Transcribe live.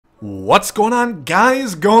What's going on,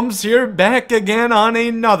 guys? Gomes here, back again on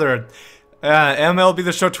another MLB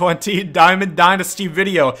The Show 20 Diamond Dynasty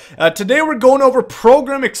video. Today we're going over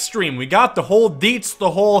Program Extreme. We got the whole deets, the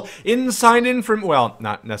whole inside information. Well,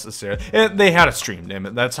 not necessarily. They had a stream, damn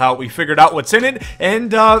it. That's how we figured out what's in it.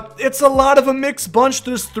 And it's a lot of a mixed bunch.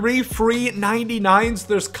 There's 3 free 99s.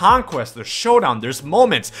 There's Conquest. There's Showdown. There's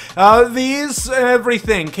Moments.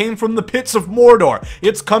 Everything came from the pits of Mordor.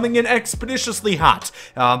 It's coming in expeditiously hot.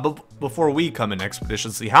 But before we come in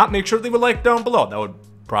expeditiously hot, make sure to leave a like down below. That would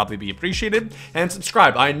probably be appreciated, and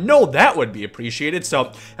subscribe. I know that would be appreciated.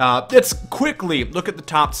 So let's quickly look at the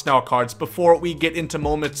top style cards before we get into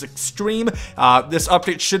Moments Extreme. This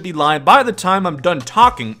update should be live by the time I'm done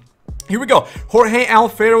talking. Here we go. Jorge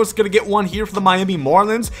Alfaro is going to get one here for the Miami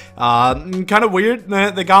Marlins. Kind of weird.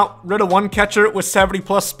 They got rid of one catcher with 70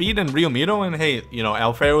 plus speed and Rio Mito. And hey, you know,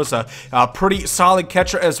 Alfaro is a pretty solid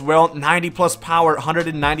catcher as well. 90 plus power,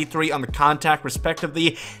 193 on the contact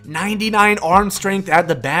respectively. 99 arm strength at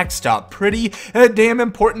the backstop. Pretty damn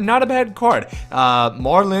important. Not a bad card.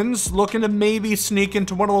 Marlins looking to maybe sneak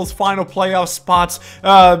into one of those final playoff spots.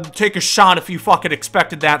 Take a shot if you fucking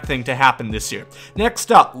expected that thing to happen this year.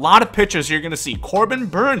 Next up, a lot of pitchers you're gonna see. Corbin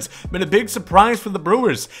Burns been a big surprise for the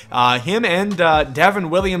Brewers. Him and Devin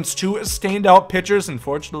Williams, two standout pitchers.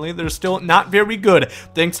 Unfortunately, they're still not very good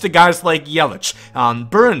thanks to guys like Yelich.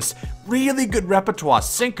 Burns, really good repertoire.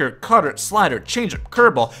 Sinker, cutter, slider, changeup,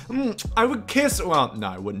 curveball. I would kiss. Well, no,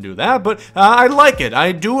 I wouldn't do that, but I like it.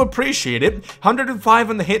 I do appreciate it. 105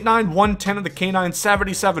 on the hit 9, 110 on the K9,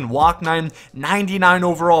 77 walk 9, 99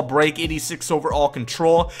 overall break, 86 overall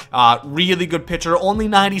control. Really good pitcher. Only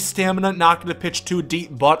 90 stamina. Not going to pitch too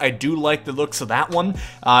deep, but I do like the looks of that one.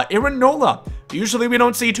 Aaron Nola. Usually we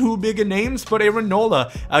don't see too big of names, but Aaron Nola,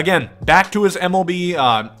 again, back to his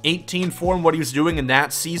MLB 18 form, what he was doing in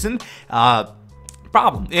that season.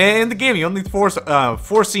 Problem in the game, he only four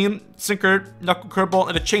seam, sinker, knuckle curveball,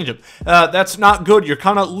 and a changeup. That's not good. You're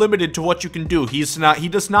kind of limited to what you can do. He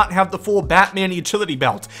does not have the full Batman utility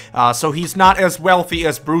belt, so he's not as wealthy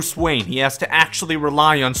as Bruce Wayne. He has to actually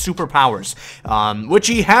rely on superpowers, which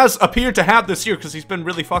he has appeared to have this year because he's been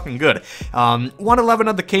really fucking good. 111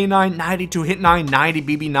 on the K9, 92 hit 9, 90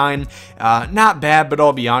 BB9. Not bad, but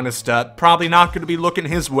I'll be honest, probably not going to be looking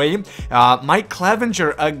his way. Mike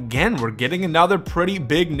Clevenger, again, we're getting another pretty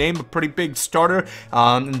big name, a pretty big starter,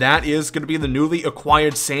 and that is going to be the newly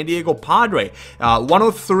acquired San Diego Padre.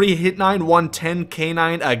 103 hit 9, 110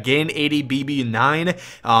 K9, again 80 BB9.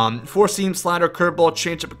 4-seam slider, curveball,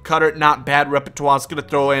 changeup, cutter. Not bad repertoire. It's going to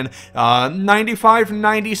throw in 95,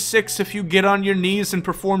 96 if you get on your knees and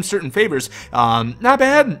perform certain favors. Not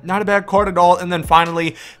bad. Not a bad card at all. And then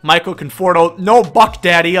finally, Michael Conforto. No Buck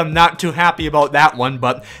Daddy. I'm not too happy about that one,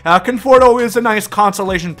 but Conforto is a nice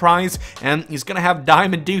consolation prize, and he's going to have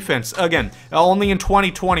diamond defense. Again, only in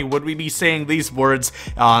 2020 would we be saying these words.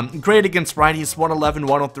 Great against righties, 111,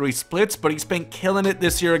 103 splits, but he's been killing it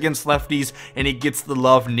this year against lefties, and he gets the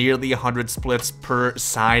love, nearly 100 splits per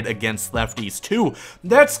side against lefties too.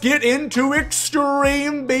 Let's get into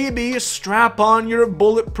Extreme, baby. Strap on your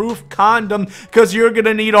bulletproof condom, because you're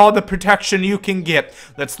gonna need all the protection you can get.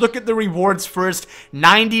 Let's look at the rewards first.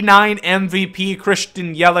 99 MVP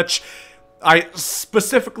Christian Yelich. I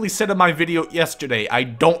specifically said in my video yesterday, I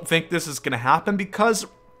don't think this is going to happen because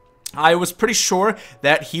I was pretty sure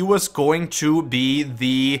that he was going to be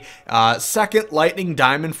the second Lightning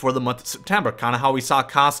Diamond for the month of September. Kind of how we saw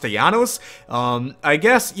Castellanos. I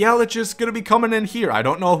guess Yelich is going to be coming in here. I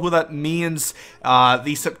don't know who that means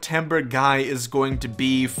the September guy is going to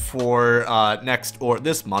be for next or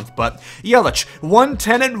this month. But Yelich,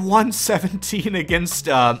 110 and 117 against,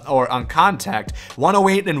 or on contact.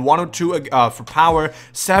 108 and 102 for power.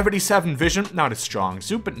 77 vision, not a strong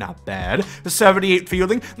suit, but not bad. 78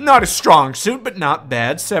 fielding, not a strong suit, but not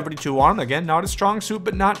bad. 72 arm, again, not a strong suit,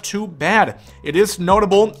 but not too bad. It is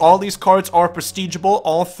notable, all these cards are prestigeable,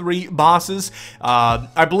 all 3 bosses.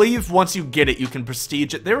 I believe once you get it, you can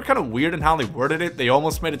prestige it. They were kind of weird in how they worded it. They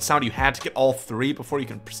almost made it sound you had to get all 3 before you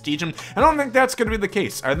can prestige them. I don't think that's going to be the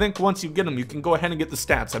case. I think once you get them, you can go ahead and get the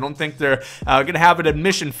stats. I don't think they're going to have an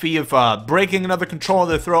admission fee of breaking another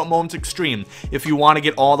controller throughout Moments Extreme if you want to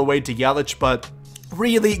get all the way to Yelich, but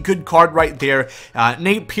really good card right there.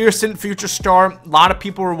 Nate Pearson, future star. A lot of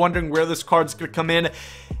people were wondering where this card's going to come in.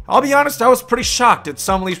 I'll be honest, I was pretty shocked at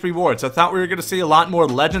some of these rewards. I thought we were going to see a lot more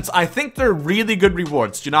legends. I think they're really good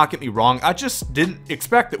rewards. Do not get me wrong. I just didn't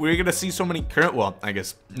expect that we were going to see so many current, well, I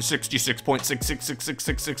guess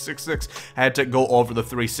 66.66666666. I had to go over the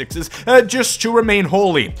 3 sixes just to remain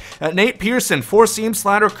holy. Nate Pearson, 4-seam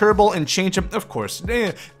slider, curveball, and changeup. Of course,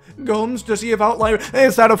 Gomes, does he have outlier?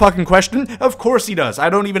 Is that a fucking question? Of course he does. I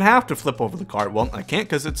don't even have to flip over the card. Well, I can't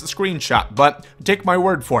because it's a screenshot, but take my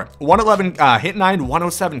word for it. 111 hit 9,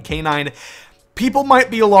 107 K9. People might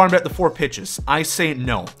be alarmed at the 4 pitches. I say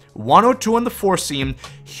no. 102 on the 4-seam,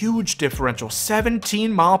 huge differential.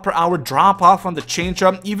 17-mile-per-hour drop-off on the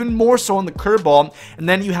changeup, even more so on the curveball. And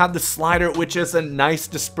then you have the slider, which is a nice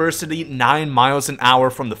dispersity, 9 miles an hour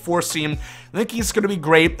from the 4-seam. I think he's going to be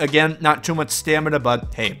great. Again, not too much stamina,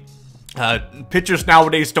 but hey. Pitchers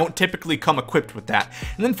nowadays don't typically come equipped with that.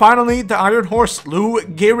 And then finally, the Iron Horse, Lou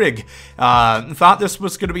Gehrig. Thought this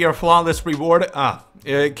was going to be our flawless reward.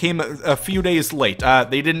 It came a few days late.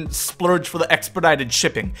 They didn't splurge for the expedited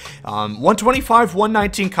shipping. 125,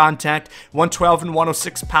 119 contact, 112 and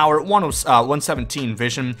 106 power, 117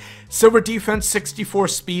 vision. Silver defense, 64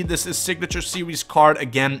 speed. This is signature series card.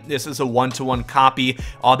 Again, this is a 1-to-1 copy.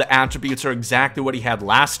 All the attributes are exactly what he had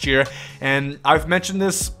last year. And I've mentioned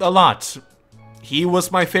this a lot. He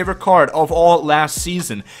was my favorite card of all last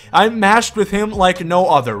season. I matched with him like no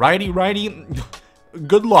other. Righty, righty.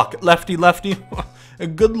 Good luck. Lefty, lefty.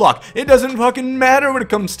 Good luck. It doesn't fucking matter when it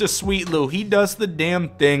comes to Sweet Lou. He does the damn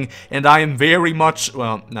thing, and I am very much,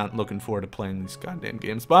 well, not looking forward to playing these goddamn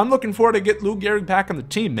games, but I'm looking forward to get Lou Gehrig back on the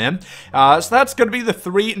team, man. So that's going to be the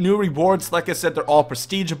 3 new rewards. Like I said, they're all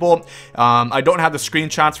prestigiable. I don't have the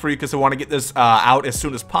screenshots for you because I want to get this out as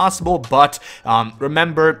soon as possible, but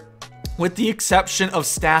remember, with the exception of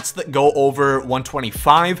stats that go over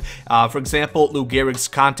 125. For example, Lou Gehrig's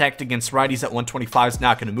contact against righties at 125 is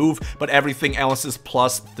not going to move, but everything else is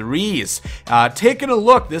 +3s. Taking a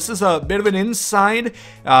look, this is a bit of an inside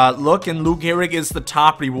look, and Lou Gehrig is the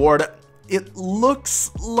top reward. It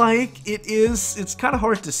looks like it is, it's kind of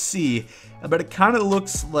hard to see, but it kind of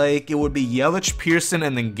looks like it would be Yelich, Pearson,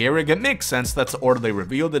 and then Gehrig. It makes sense. That's the order they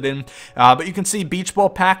revealed it in. But you can see Beach Ball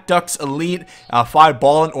Pack, Ducks Elite, 5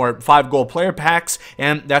 ball or 5 gold player packs,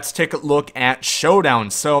 and let's take a look at Showdown.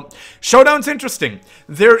 So Showdown's interesting.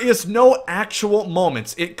 There is no actual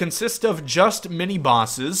moments. It consists of just mini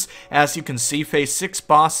bosses. As you can see, face 6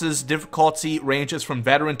 bosses. Difficulty ranges from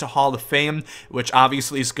Veteran to Hall of Fame, which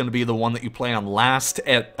obviously is going to be the one that you play on last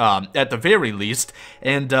at the very least.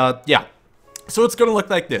 And yeah. So it's going to look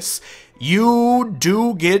like this. You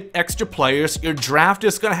do get extra players. Your draft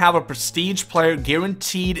is going to have a prestige player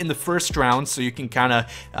guaranteed in the first round, so you can kind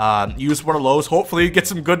of use one of those. Hopefully you get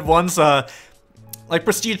some good ones, like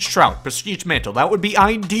Prestige Trout, Prestige Mantle. That would be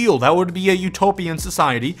ideal. That would be a utopian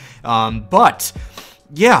society. But,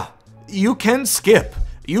 yeah, you can skip.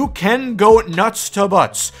 You can go nuts to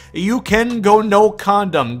butts. You can go no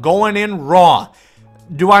condom, going in raw.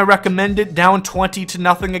 Do I recommend it down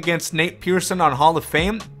 20-0 against Nate Pearson on Hall of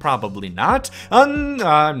Fame? Probably not. I'm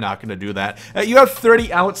not going to do that. You have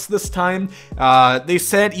 30 outs this time. They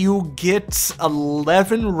said you get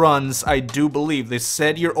 11 runs, I do believe. They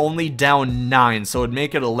said you're only down 9, so it'd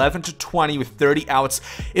make it 11-20 with 30 outs.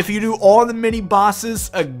 If you do all the mini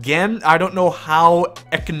bosses, again, I don't know how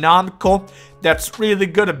economical that's really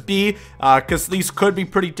gonna be, because these could be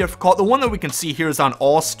pretty difficult. The one that we can see here is on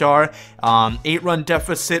All-Star, 8-run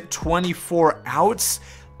deficit, 24 outs.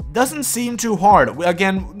 Doesn't seem too hard.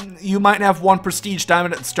 Again, you might have 1 Prestige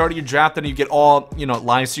Diamond at the start of your draft, and you get all, you know,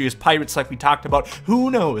 Live Series Pirates like we talked about.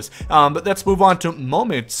 Who knows? But let's move on to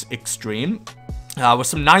Moments Extreme. With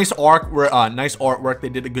some nice artwork. They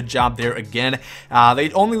did a good job there again.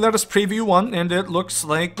 They only let us preview one, and it looks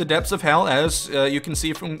like the depths of hell, as you can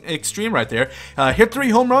see from Extreme right there. Hit 3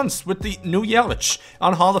 home runs with the new Yelich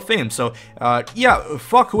on Hall of Fame. So, yeah,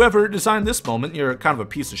 fuck whoever designed this moment. You're kind of a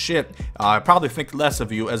piece of shit. I probably think less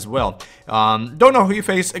of you as well. Don't know who you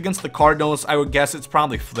face against the Cardinals. I would guess it's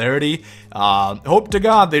probably Flaherty. Hope to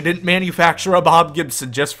God they didn't manufacture a Bob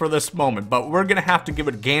Gibson just for this moment, but we're gonna have to give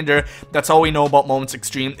it a gander. That's all we know about Moments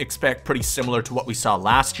Extreme. Expect pretty similar to what we saw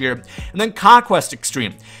last year. And then Conquest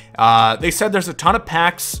Extreme. They said there's a ton of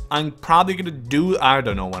packs. I'm probably gonna do, I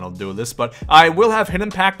don't know when I'll do this, but I will have hidden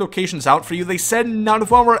pack locations out for you. They said none of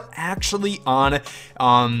them are actually on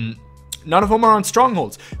none of them are on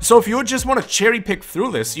strongholds. So if you just want to cherry pick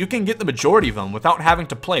through this, you can get the majority of them without having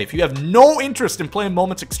to play. If you have no interest in playing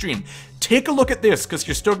Moments Extreme, take a look at this, because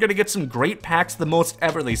you're still going to get some great packs, the most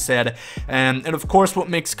ever, they said. And of course, what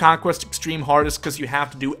makes Conquest Extreme hard is because you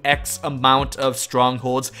have to do X amount of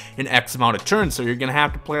strongholds in X amount of turns. So you're going to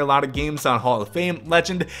have to play a lot of games on Hall of Fame,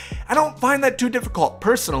 Legend. I don't find that too difficult,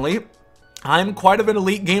 personally. I'm quite of an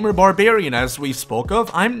elite gamer barbarian, as we spoke of.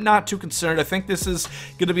 I'm not too concerned. I think this is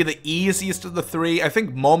going to be the easiest of the three. I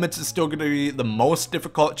think Moments is still going to be the most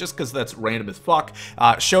difficult, just because that's random as fuck.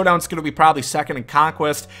 Showdown's going to be probably second, and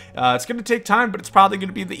Conquest, it's going to take time, but it's probably going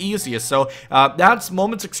to be the easiest. So that's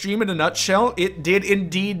Moments Extreme in a nutshell. It did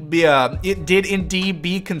indeed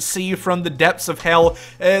be conceived from the depths of hell,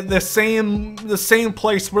 the same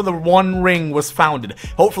place where the One Ring was founded.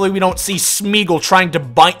 Hopefully we don't see Smeagol trying to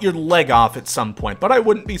bite your leg off at some point, but I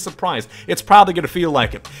wouldn't be surprised. It's probably going to feel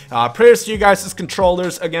like it. Prayers to you guys as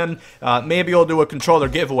controllers. Again, maybe I'll do a controller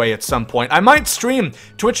giveaway at some point. I might stream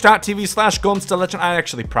twitch.tv/GomesDaLegend. I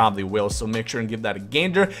actually probably will, so make sure and give that a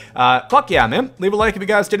gander. Fuck yeah, man. Leave a like if you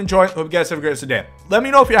guys did enjoy it. Hope you guys have a great day. Let me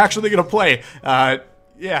know if you're actually going to play.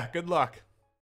 Yeah, good luck.